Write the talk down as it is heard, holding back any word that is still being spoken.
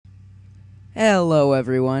Hello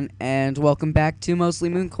everyone, and welcome back to Mostly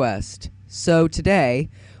MoonQuest. So today,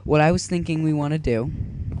 what I was thinking we want to do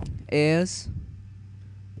is...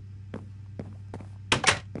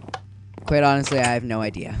 Quite honestly, I have no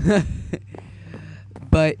idea.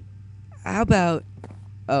 But, how about...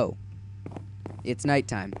 Oh, it's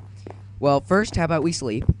nighttime. Well, first, how about we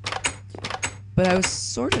sleep? But I was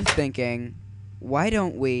sort of thinking, why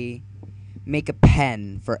don't we make a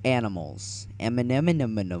pen for animals?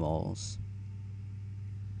 Animals.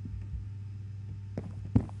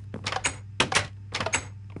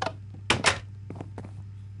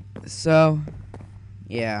 So,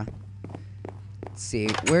 yeah. Let's see,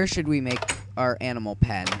 where should we make our animal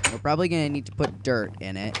pen? We're probably gonna need to put dirt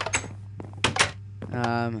in it.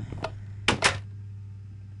 Let's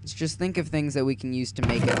just think of things that we can use to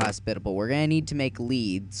make it hospitable. We're gonna need to make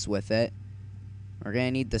leads with it. We're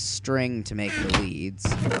gonna need the string to make the leads.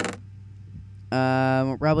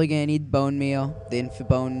 We're probably gonna need bone meal, the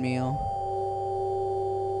bone meal.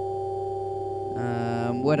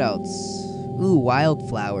 What else? Ooh,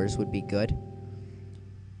 wildflowers would be good.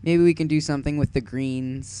 Maybe we can do something with the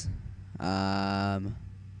greens. Yeah,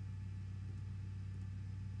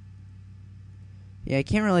 I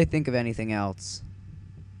can't really think of anything else.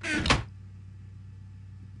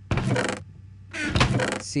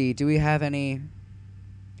 Let's see, do we have any...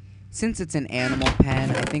 Since it's an animal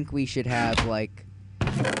pen, I think we should have, like,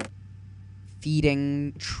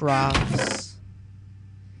 feeding troughs.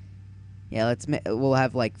 Yeah, we'll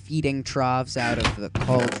have, like, feeding troughs out of the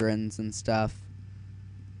cauldrons and stuff.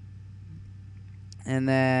 And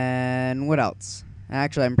then, what else?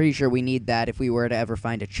 Actually, I'm pretty sure we need that if we were to ever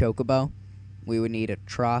find a chocobo. We would need a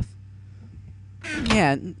trough.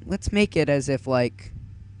 Yeah, let's make it as if, like...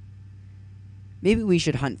 Maybe we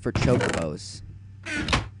should hunt for chocobos. Do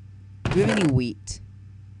we have any wheat?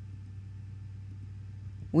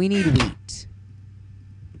 We need wheat.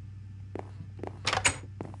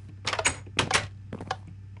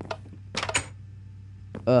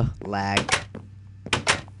 Lag.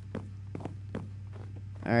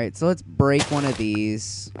 Alright, so let's break one of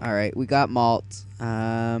these. Alright, we got malt.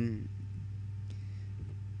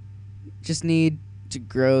 Just need to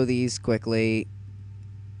grow these quickly.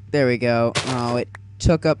 There we go. Oh, it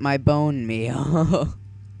took up my bone meal.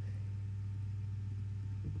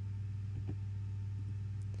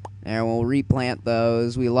 There, we'll replant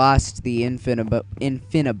those. We lost the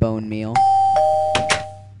infinibone meal.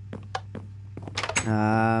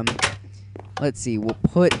 Let's see. We'll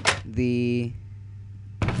put the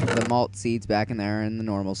malt seeds back in there and the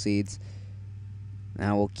normal seeds.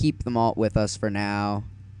 Now we'll keep the malt with us for now.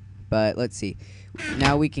 But let's see.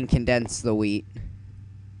 Now we can condense the wheat.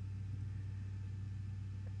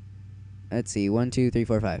 Let's see. 1, 2, 3,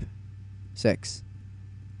 4, 5, 6.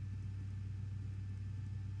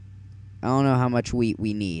 I don't know how much wheat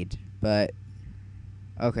we need, but...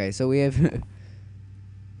 Okay, so we have...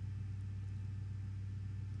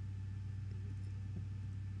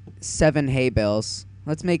 7 hay bales.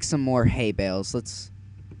 Let's make some more hay bales. Let's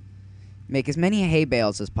make as many hay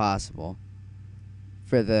bales as possible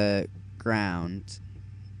for the ground.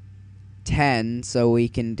 10, so we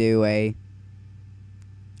can do a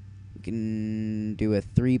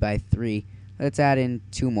 3 by 3. Let's add in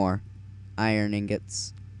 2 more iron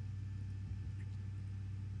ingots.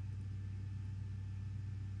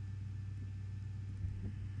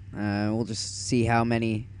 We'll just see how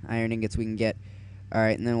many iron ingots we can get.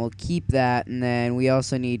 Alright, and then we'll keep that, and then we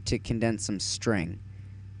also need to condense some string.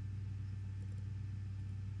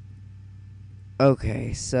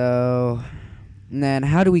 Okay, so... And then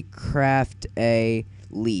how do we craft a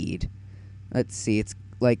lead? Let's see, it's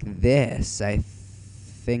like this, I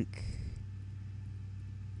think.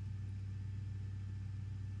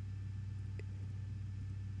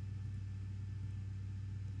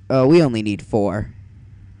 Oh, we only need 4.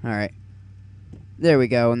 Alright. There we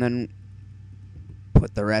go, and then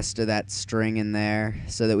put the rest of that string in there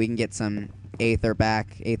so that we can get some aether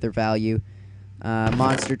back, aether value.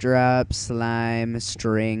 Monster drop, slime,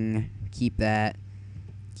 string, keep that.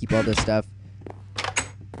 Keep all this stuff.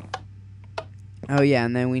 Oh yeah,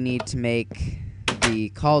 and then we need to make the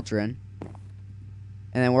cauldron.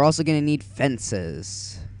 And then we're also going to need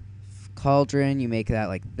fences. Cauldron, you make that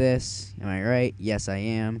like this. Am I right? Yes, I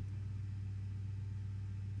am.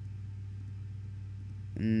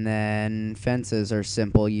 And then fences are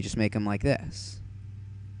simple. You just make them like this.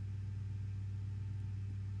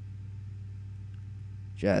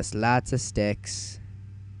 Just lots of sticks.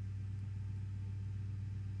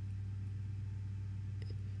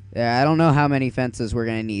 Yeah, I don't know how many fences we're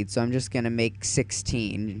going to need, so I'm just going to make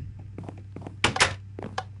 16.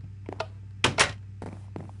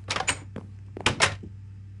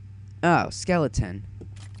 Oh, skeleton.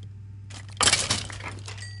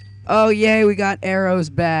 Oh, yay, we got arrows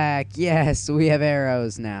back. Yes, we have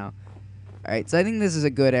arrows now. Alright, so I think this is a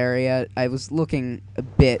good area. I was looking a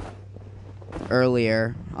bit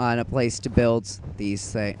earlier on a place to build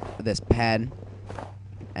this pen.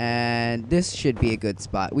 And this should be a good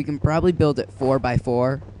spot. We can probably build it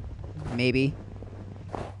 4x4. Maybe.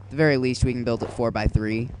 At the very least, we can build it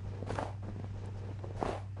 4x3.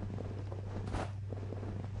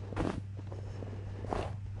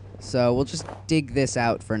 So we'll just dig this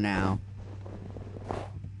out for now.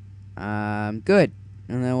 Good.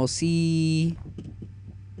 And then we'll see.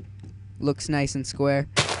 Looks nice and square.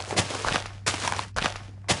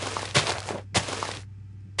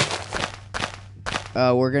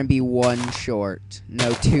 Oh, we're gonna be 1 short.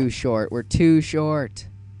 No, 2 short. We're 2 short.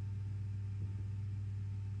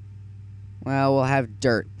 Well, we'll have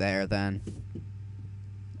dirt there then.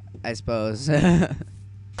 I suppose. The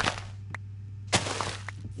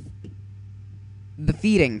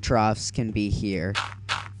feeding troughs can be here.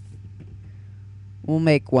 We'll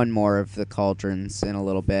make 1 more of the cauldrons in a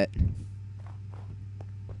little bit.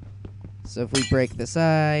 So if we break this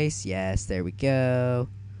ice, yes, there we go.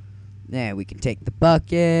 Now we can take the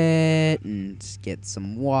bucket and get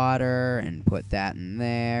some water and put that in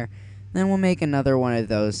there. Then we'll make another one of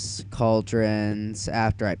those cauldrons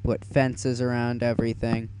after I put fences around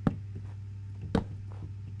everything.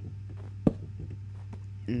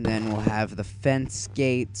 And then we'll have the fence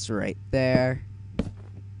gates right there.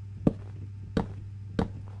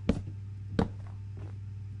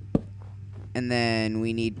 And then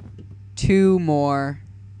we need 2 more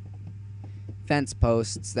fence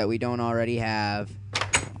posts that we don't already have,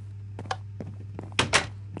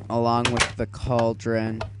 along with the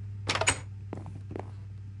cauldron.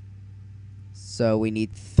 So we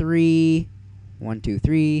need 3. 1, 2,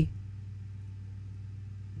 3.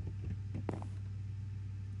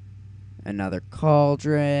 Another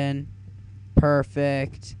cauldron.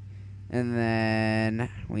 Perfect. And then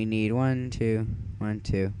we need 1, 2, 1,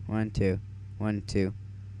 2, 1, 2, 1, 2.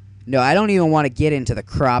 No, I don't even want to get into the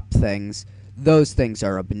crop things. Those things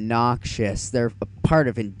are obnoxious. They're a part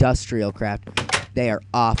of industrial craft. They are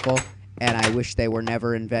awful, and I wish they were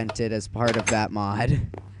never invented as part of that mod.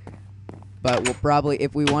 But we'll probably,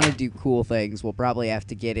 if we want to do cool things, we'll probably have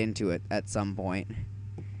to get into it at some point.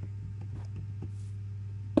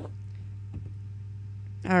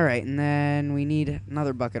 Alright, and then we need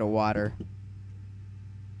another bucket of water.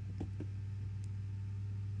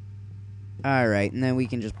 Alright, and then we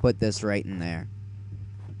can just put this right in there.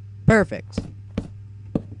 Perfect.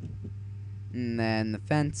 And then the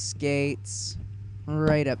fence gates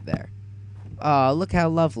right up there. Oh, look how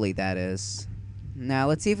lovely that is. Now,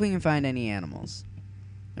 let's see if we can find any animals.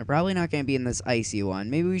 They're probably not going to be in this icy one.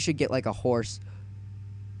 Maybe we should get like a horse.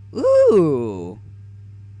 Ooh!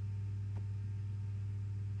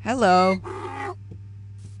 Hello.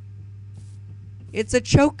 It's a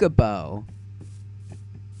chocobo.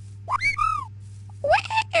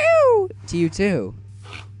 Wow! To you too.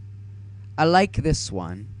 I like this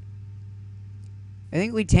one. I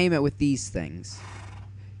think we tame it with these things.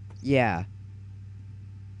 Yeah.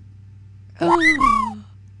 Oh!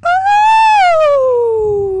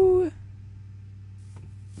 Oh!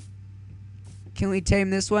 Can we tame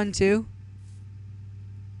this one too?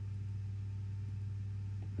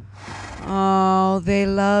 Oh, they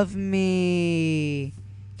love me.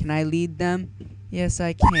 Can I lead them? Yes,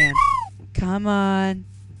 I can. Come on.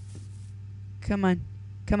 Come on.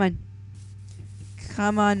 Come on.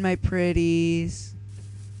 Come on, my pretties.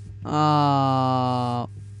 Oh.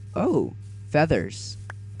 Oh, feathers.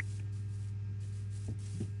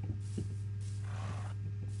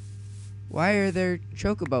 Why are there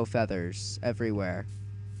chocobo feathers everywhere?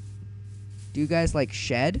 Do you guys like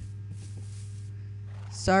shed?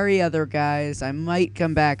 Sorry, other guys. I might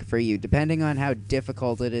come back for you, depending on how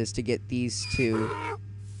difficult it is to get these 2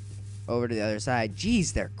 over to the other side.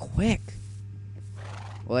 Jeez, they're quick.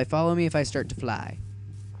 Will they follow me if I start to fly?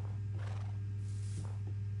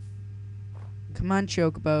 Come on,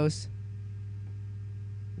 chocobos.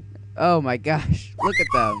 Oh my gosh, look at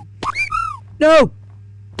them. No!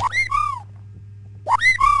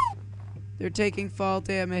 They're taking fall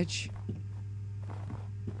damage.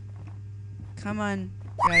 Come on,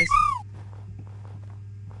 guys.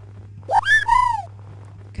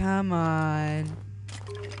 Come on.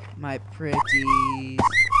 My pretties.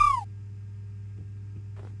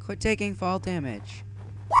 Quit taking fall damage.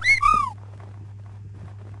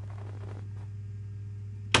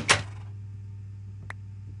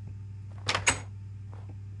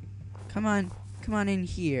 Come on. Come on in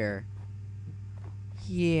here.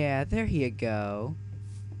 Yeah, there you go.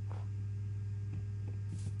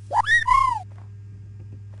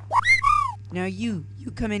 Now you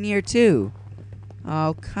come in here too.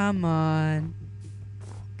 Oh, come on.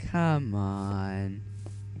 Come on.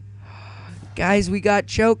 Guys, we got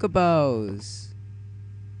Chocobos.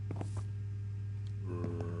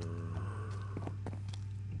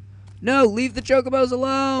 No, leave the Chocobos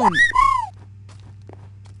alone.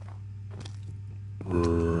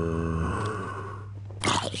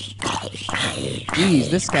 Jeez,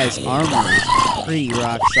 this guy's armor is pretty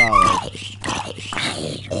rock solid.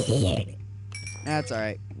 That's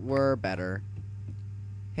alright. We're better.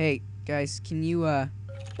 Hey, guys, can you,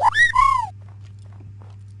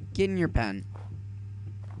 get in your pen.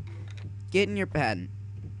 Get in your pen.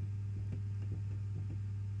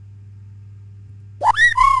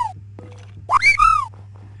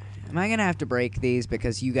 Am I gonna have to break these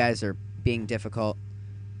because you guys are being difficult?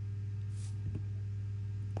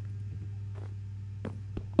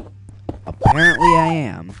 Apparently I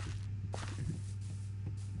am.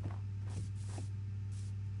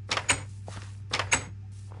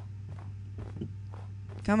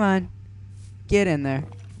 Come on. Get in there.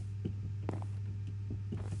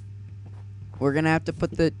 We're gonna have to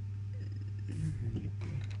put the...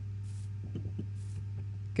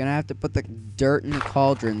 Gonna have to put the dirt in the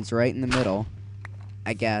cauldrons right in the middle,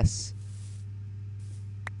 I guess.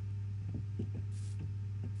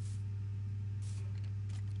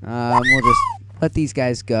 We'll just let these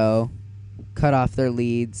guys go. Cut off their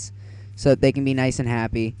leads so that they can be nice and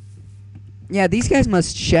happy. Yeah, these guys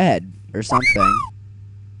must shed or something.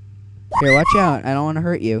 Here, watch out. I don't want to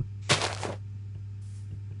hurt you.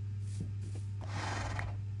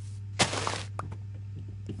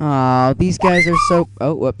 Oh, these guys are so...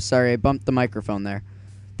 Oh, whoops, sorry. I bumped the microphone there.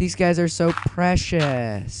 These guys are so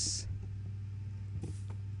precious.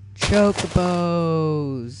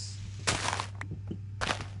 Chocobos.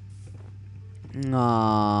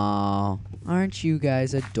 Aww. Aren't you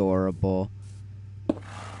guys adorable?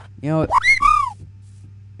 You know what?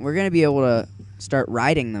 We're going to be able to start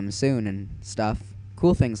riding them soon and stuff.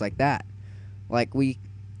 Cool things like that. Like we...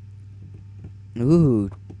 Ooh.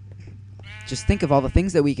 Just think of all the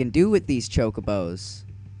things that we can do with these Chocobos.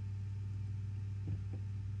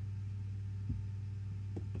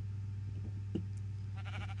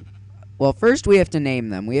 Well, first we have to name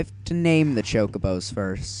them. We have to name the Chocobos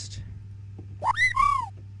first.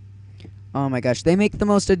 Oh my gosh, they make the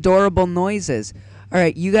most adorable noises.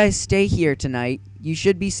 Alright, you guys stay here tonight. You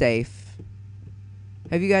should be safe.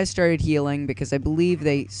 Have you guys started healing? Because I believe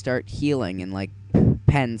they start healing in, like,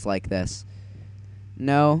 pens like this.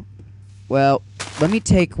 No? Well, let me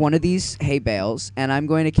take one of these hay bales, and I'm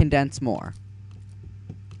going to condense more.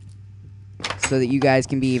 So that you guys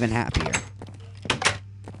can be even happier.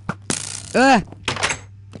 Ah!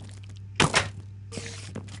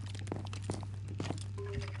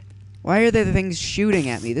 Why are there things shooting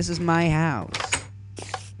at me? This is my house.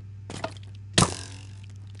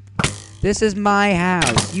 This is my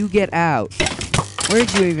house. You get out.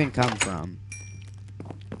 Where'd you even come from?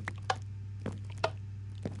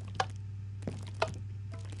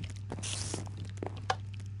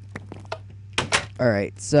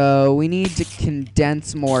 Alright, so we need to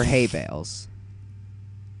condense more hay bales.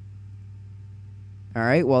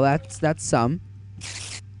 Alright, well that's some.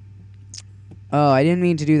 Oh, I didn't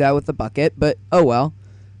mean to do that with the bucket, but oh well.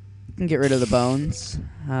 We can get rid of the bones.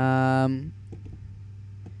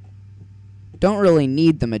 Don't really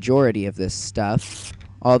need the majority of this stuff,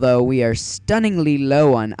 although we are stunningly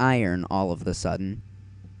low on iron all of the sudden.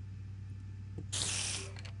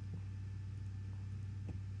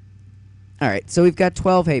 Alright, so we've got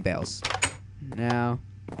 12 hay bales. Now,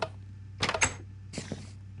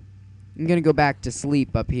 I'm gonna go back to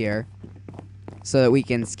sleep up here so that we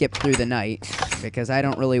can skip through the night, because I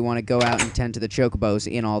don't really want to go out and tend to the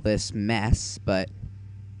Chocobos in all this mess, but...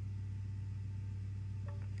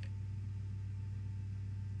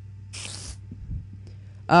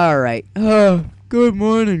 Alright. Oh, good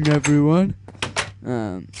morning, everyone.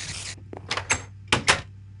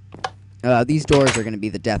 These doors are gonna be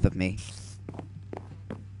the death of me.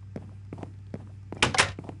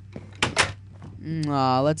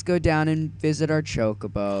 Aw, let's go down and visit our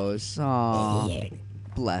Chocobos. Aw,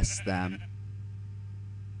 bless them.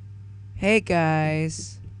 Hey,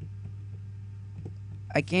 guys.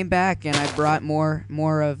 I came back and I brought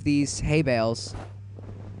more of these hay bales.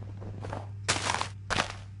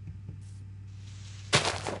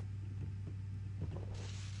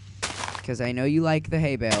 Because I know you like the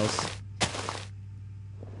hay bales.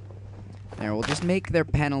 There, we'll just make their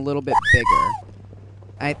pen a little bit bigger.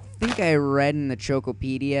 I think I read in the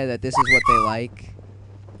Chocopedia that this is what they like.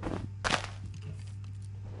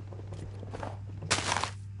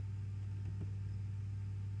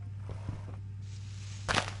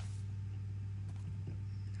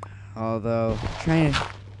 Although, trying to...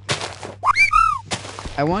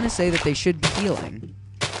 I want to say that they should be healing.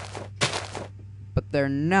 But they're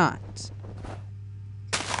not.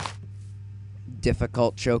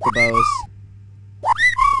 Difficult chocobos.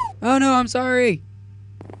 Oh no, I'm sorry!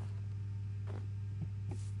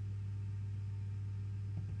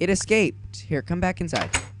 It escaped. Here, come back inside.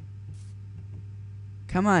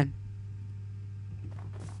 Come on.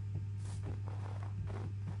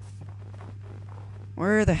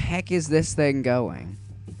 Where the heck is this thing going?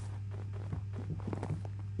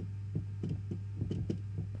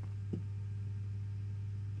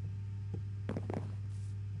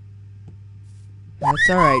 That's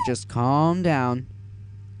alright, just calm down.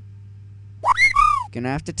 Gonna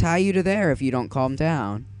have to tie you to there if you don't calm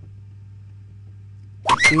down.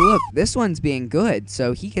 See, look, this one's being good,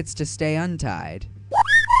 so he gets to stay untied.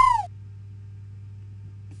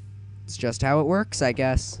 It's just how it works, I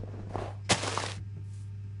guess.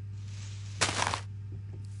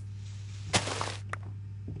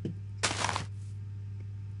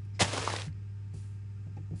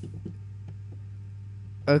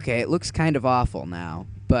 Okay, it looks kind of awful now,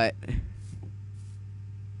 but...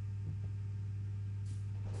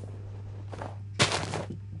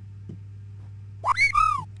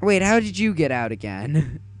 Wait, how did you get out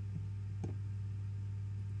again?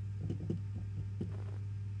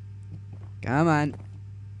 Come on.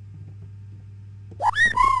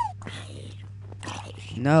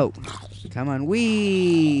 No. Come on.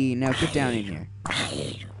 Whee! Now get down in here.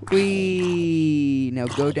 Whee! Now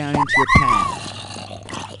go down into your pen.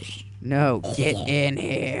 No, get in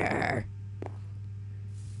here.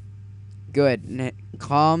 Good.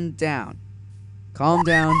 Calm down. Calm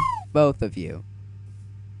down, both of you.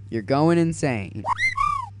 You're going insane.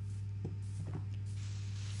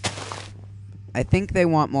 I think they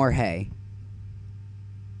want more hay.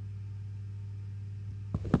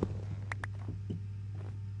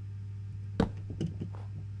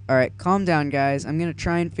 Alright, calm down, guys. I'm gonna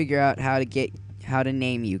try and figure out how to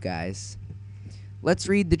name you guys. Let's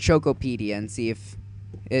read the Chocopedia and see if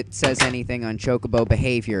it says anything on chocobo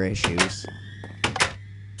behavior issues.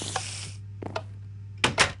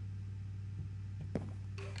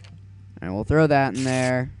 Alright, we'll throw that in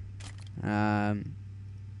there.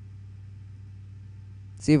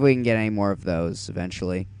 See if we can get any more of those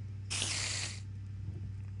eventually.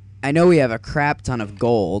 I know we have a crap ton of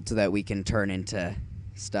gold that we can turn into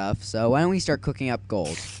stuff, so why don't we start cooking up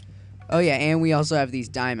gold? Oh yeah, and we also have these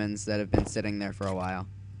diamonds that have been sitting there for a while.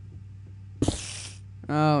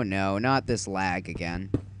 Oh no, not this lag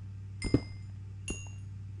again.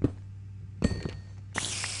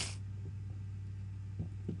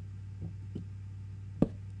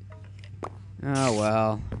 Oh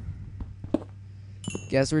well.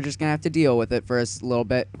 Guess we're just gonna have to deal with it for a little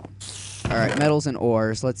bit. Alright, metals and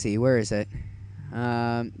ores. Let's see, where is it?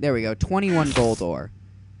 There we go, 21 gold ore.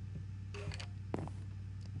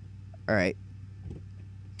 Alright.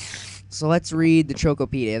 So let's read the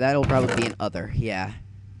Chocopedia. That'll probably be an other, yeah.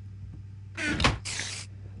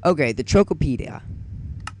 Okay, the Chocopedia.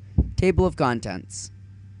 Table of contents.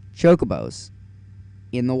 Chocobos.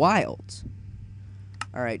 In the wild.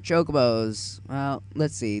 Alright, chocobos. Well,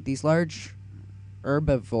 let's see. These large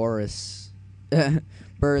herbivorous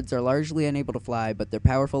birds are largely unable to fly, but their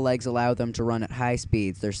powerful legs allow them to run at high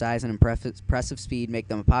speeds. Their size and impressive speed make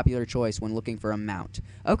them a popular choice when looking for a mount.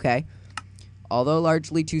 Okay. Although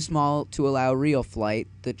largely too small to allow real flight,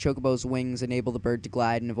 the chocobo's wings enable the bird to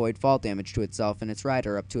glide and avoid fall damage to itself and its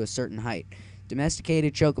rider up to a certain height.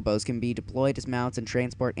 Domesticated chocobos can be deployed as mounts and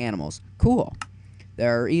transport animals. Cool.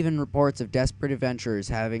 There are even reports of desperate adventurers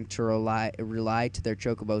having to rely to their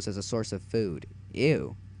chocobos as a source of food.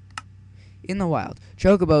 Ew. In the wild.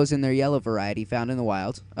 Chocobos in their yellow variety found in the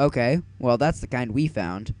wild. Okay, well that's the kind we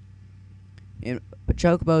found.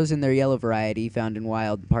 Chocobos in their yellow variety found in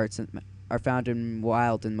wild parts are found in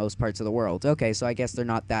wild in most parts of the world. Okay, so I guess they're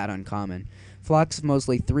not that uncommon. Flocks of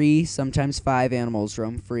mostly 3, sometimes 5 animals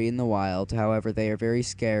roam free in the wild. However, they are very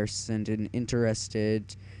scarce, and an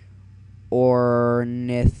interested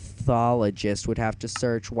ornithologist would have to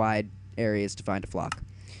search wide areas to find a flock.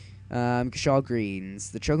 Gishal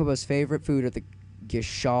greens. The chocobo's favorite food are the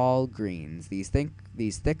gishal greens. These thick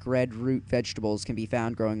red root vegetables can be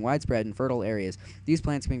found growing widespread in fertile areas. These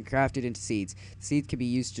plants can be crafted into seeds. The seeds can be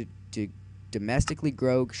used to domestically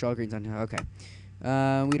grow gishal greens on... Okay.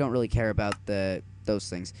 We don't really care about those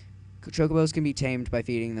things. Chocobos can be tamed by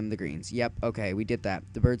feeding them the greens. Yep, okay, we did that.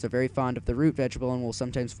 The birds are very fond of the root vegetable and will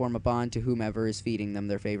sometimes form a bond to whomever is feeding them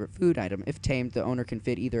their favorite food item. If tamed, the owner can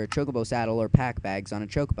fit either a chocobo saddle or pack bags on a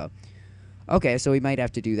chocobo. Okay, so we might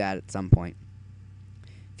have to do that at some point.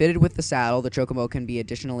 Fitted with the saddle, the Chocobo can be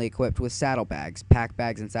additionally equipped with saddlebags. Pack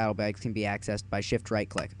bags and saddlebags can be accessed by shift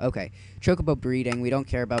right-click. Okay, Chocobo breeding. We don't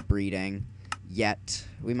care about breeding yet.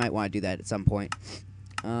 We might want to do that at some point.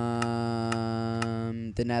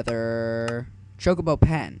 The nether... Chocobo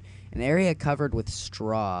pen. An area covered with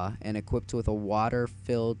straw and equipped with a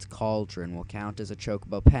water-filled cauldron will count as a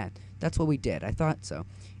Chocobo pen. That's what we did. I thought so.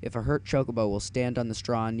 If a hurt Chocobo will stand on the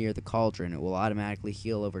straw near the cauldron, it will automatically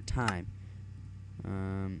heal over time.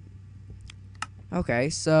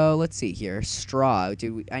 Okay, so let's see here. Straw.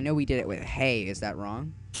 I know we did it with hay. Is that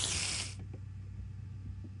wrong?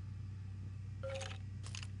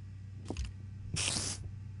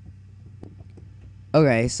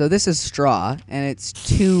 Okay, so this is straw, and it's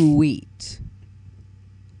 2 wheat.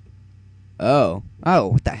 Oh. Oh,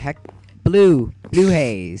 what the heck? Blue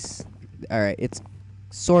haze. Alright, it's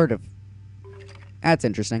sort of... That's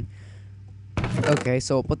interesting. Okay,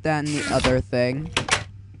 so we'll put that in the other thing.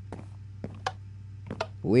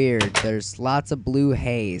 Weird. There's lots of blue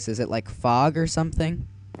haze. Is it like fog or something?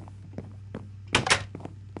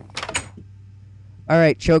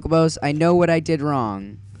 Alright, Chocobos, I know what I did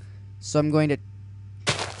wrong. So I'm going to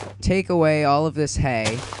take away all of this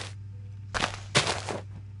hay.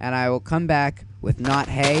 And I will come back with not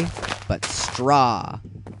hay, but straw.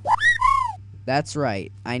 That's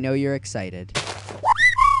right. I know you're excited.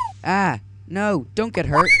 Ah! No, don't get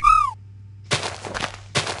hurt.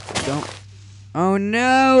 Don't. Oh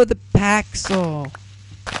no, the Paxel.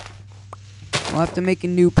 We'll have to make a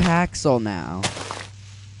new Paxel now.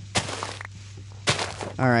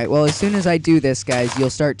 Alright, well, as soon as I do this, guys, you'll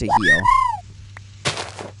start to heal.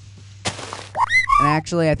 And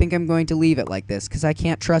actually, I think I'm going to leave it like this, because I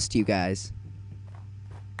can't trust you guys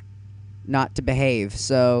not to behave,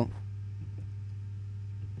 so...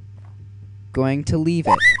 Going to leave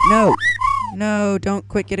it. No! No, don't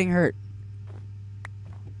quit getting hurt.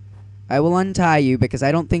 I will untie you because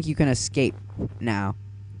I don't think you can escape now.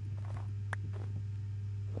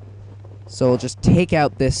 So we'll just take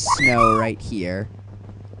out this snow right here.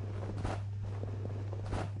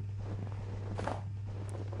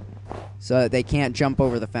 So that they can't jump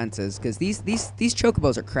over the fences, because these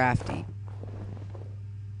Chocobos are crafty.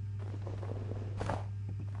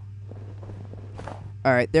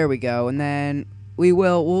 Alright, there we go. And then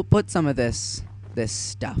we'll put some of this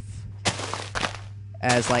stuff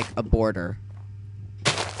as like a border.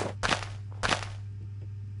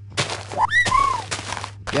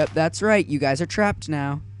 Yep, that's right. You guys are trapped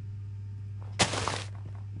now.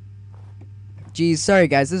 Geez, sorry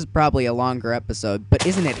guys, this is probably a longer episode, but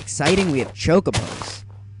isn't it exciting? We have Chocobos.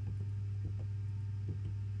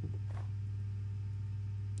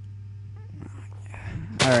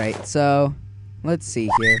 Alright, so let's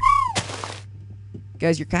see here.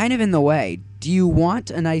 Guys, you're kind of in the way. Do you want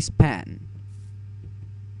a nice pen?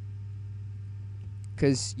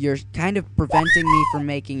 Because you're kind of preventing me from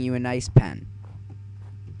making you a nice pen.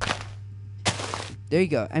 There you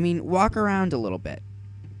go. I mean, walk around a little bit.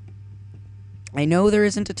 I know there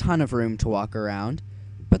isn't a ton of room to walk around,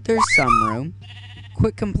 but there's some room.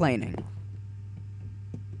 Quit complaining.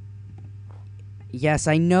 Yes,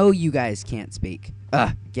 I know you guys can't speak.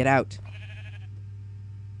 Get out.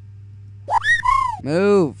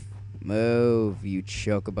 Move. Move, you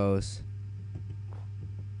Chocobos.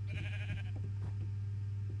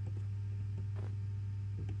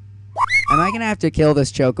 Am I gonna have to kill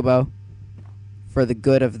this Chocobo for the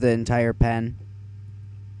good of the entire pen?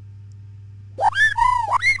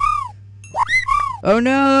 Oh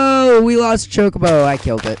no! We lost Chocobo. I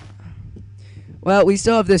killed it. Well, we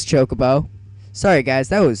still have this Chocobo. Sorry, guys.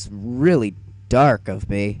 That was really dark of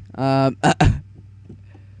me.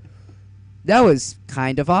 That was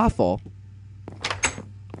kind of awful.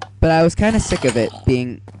 But I was kind of sick of it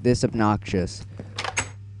being this obnoxious.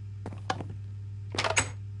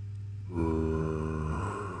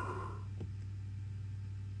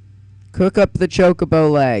 Cook up the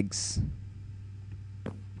Chocobo legs.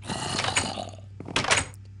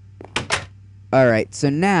 Alright, so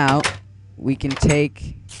now we can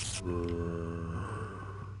take...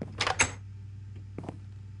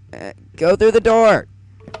 go through the door!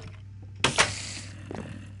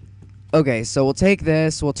 Okay, so we'll take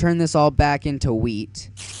this, we'll turn this all back into wheat,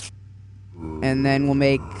 and then we'll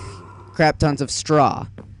make crap tons of straw.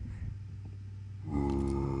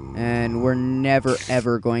 And we're never,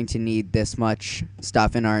 ever going to need this much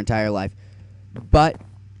stuff in our entire life. But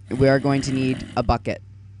we are going to need a bucket.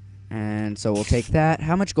 And so we'll take that.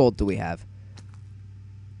 How much gold do we have?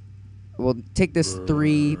 We'll take this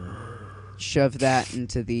 3, shove that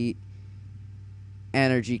into the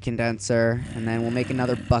energy condenser, and then we'll make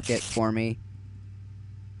another bucket for me.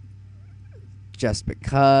 just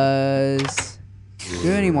because. Do we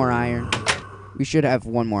have any more iron? We should have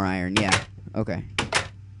one more iron, yeah. Okay.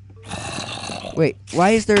 Wait, why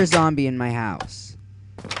is there a zombie in my house?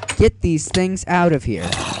 Get these things out of here.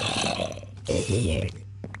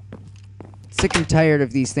 Sick and tired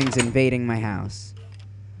of these things invading my house.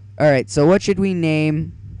 Alright, so what should we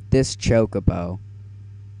name this chocobo?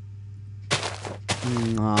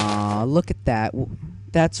 Aw, look at that.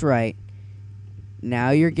 That's right. Now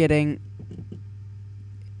you're gonna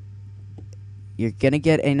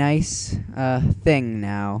get a nice thing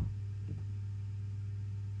now.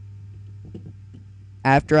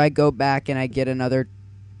 After I go back and I get another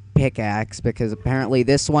pickaxe, because apparently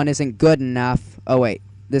this one isn't good enough. Oh wait,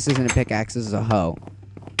 this isn't a pickaxe, this is a hoe.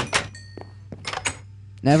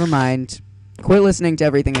 Never mind. Quit listening to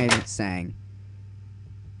everything I'm saying.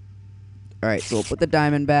 Alright, so we'll put the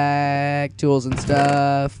diamond back, tools and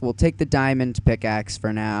stuff. We'll take the diamond pickaxe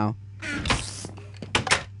for now.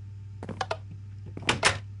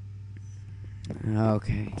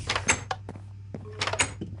 Okay.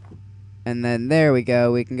 And then there we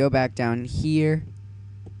go. We can go back down here.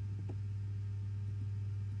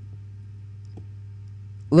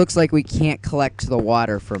 Looks like we can't collect the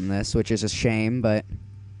water from this, which is a shame, but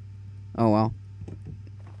oh well.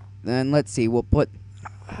 Then let's see. We'll put...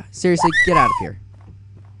 Seriously, get out of here.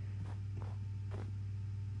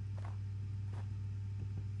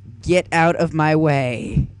 Get out of my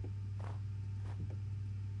way.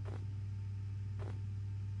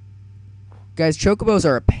 Guys, chocobos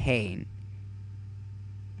are a pain.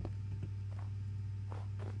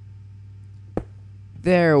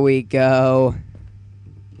 There we go.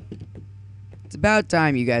 It's about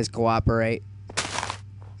time you guys cooperate.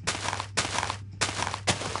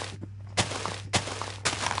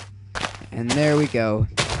 And there we go.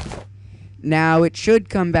 Now, it should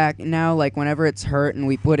come back. Now, like, whenever it's hurt and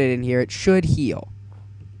we put it in here, it should heal.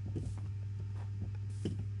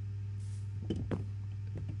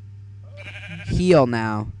 Heal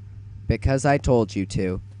now. Because I told you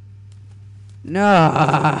to.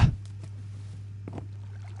 Nah.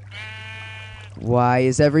 Why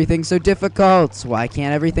is everything so difficult? Why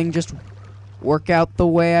can't everything just work out the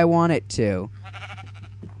way I want it to?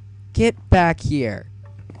 Get back here.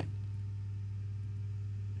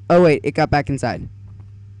 Oh wait, it got back inside.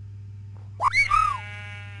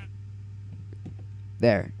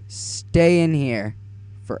 There. Stay in here.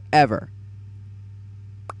 Forever.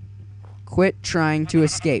 Quit trying to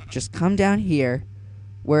escape. Just come down here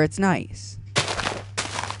where it's nice.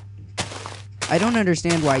 I don't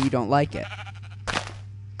understand why you don't like it.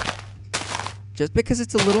 Just because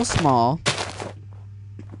it's a little small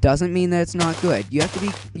doesn't mean that it's not good. You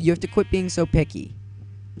have to quit being so picky.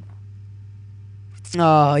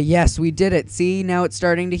 Oh, yes, we did it. See, now it's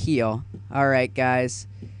starting to heal. All right, guys.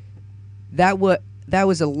 That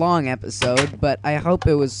was a long episode, but I hope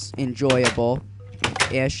it was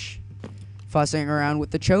enjoyable-ish. Fussing around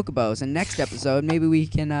with the chocobos. And next episode, maybe we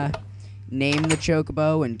can name the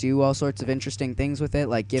chocobo and do all sorts of interesting things with it,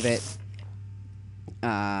 like give it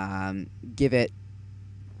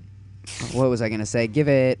what was I gonna say? Give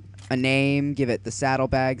it a name, give it the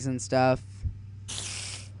saddlebags and stuff.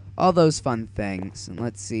 All those fun things. And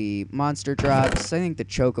let's see, monster drops. I think the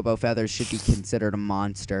chocobo feathers should be considered a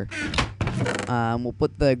monster. We'll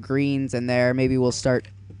put the greens in there. Maybe we'll start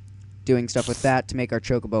doing stuff with that to make our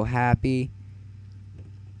chocobo happy.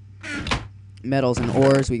 Metals and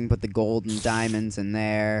ores, we can put the gold and diamonds in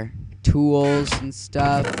there. Tools and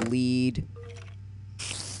stuff. Lead.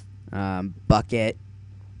 Bucket.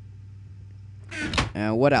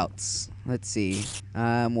 What else? Let's see.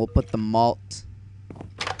 We'll put the malt.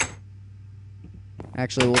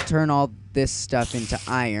 Actually, we'll turn all this stuff into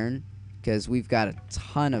iron, because we've got a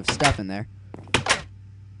ton of stuff in there.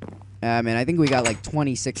 I mean, I think we got like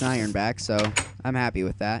 26 iron back, so I'm happy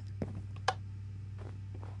with that.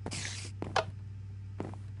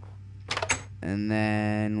 And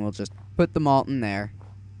then we'll just put the malt in there.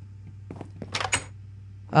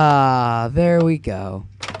 Ah, there we go.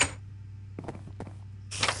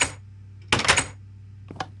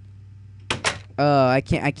 Oh, I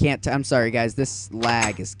can't, I'm sorry, guys. This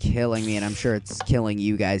lag is killing me, and I'm sure it's killing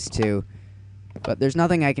you guys, too. But there's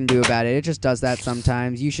nothing I can do about it. It just does that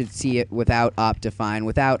sometimes. You should see it without Optifine.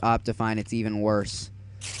 Without Optifine, it's even worse.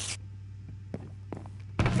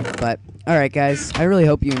 But, alright, guys. I really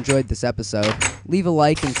hope you enjoyed this episode. Leave a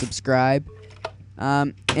like and subscribe.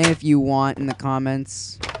 And if you want, in the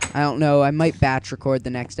comments, I don't know, I might batch record the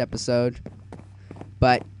next episode.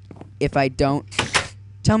 But if I don't,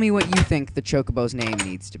 tell me what you think the Chocobo's name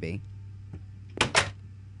needs to be.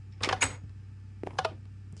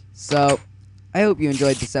 So, I hope you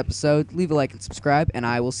enjoyed this episode. Leave a like and subscribe, and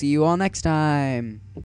I will see you all next time.